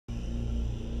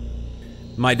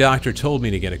My doctor told me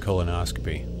to get a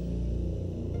colonoscopy.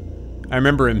 I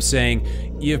remember him saying,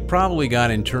 "You've probably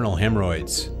got internal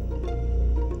hemorrhoids."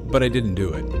 But I didn't do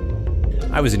it.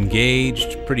 I was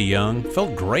engaged, pretty young,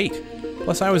 felt great.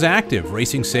 Plus I was active,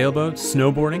 racing sailboats,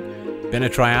 snowboarding, been a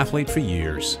triathlete for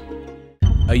years.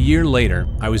 A year later,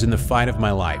 I was in the fight of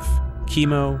my life.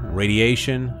 Chemo,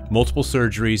 radiation, multiple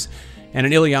surgeries, and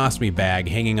an ileostomy bag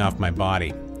hanging off my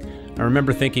body. I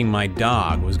remember thinking my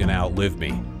dog was going to outlive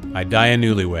me. I'd die a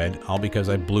newlywed, all because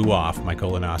I blew off my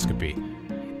colonoscopy.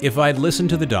 If I'd listened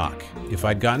to the doc, if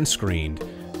I'd gotten screened,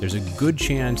 there's a good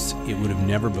chance it would have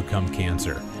never become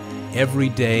cancer. Every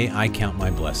day I count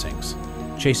my blessings.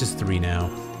 Chase is 3 now.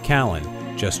 Callan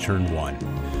just turned 1.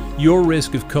 Your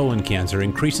risk of colon cancer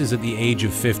increases at the age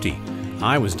of 50.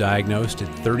 I was diagnosed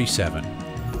at 37.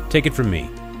 Take it from me.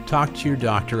 Talk to your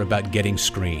doctor about getting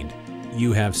screened.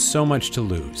 You have so much to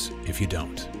lose if you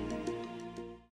don't.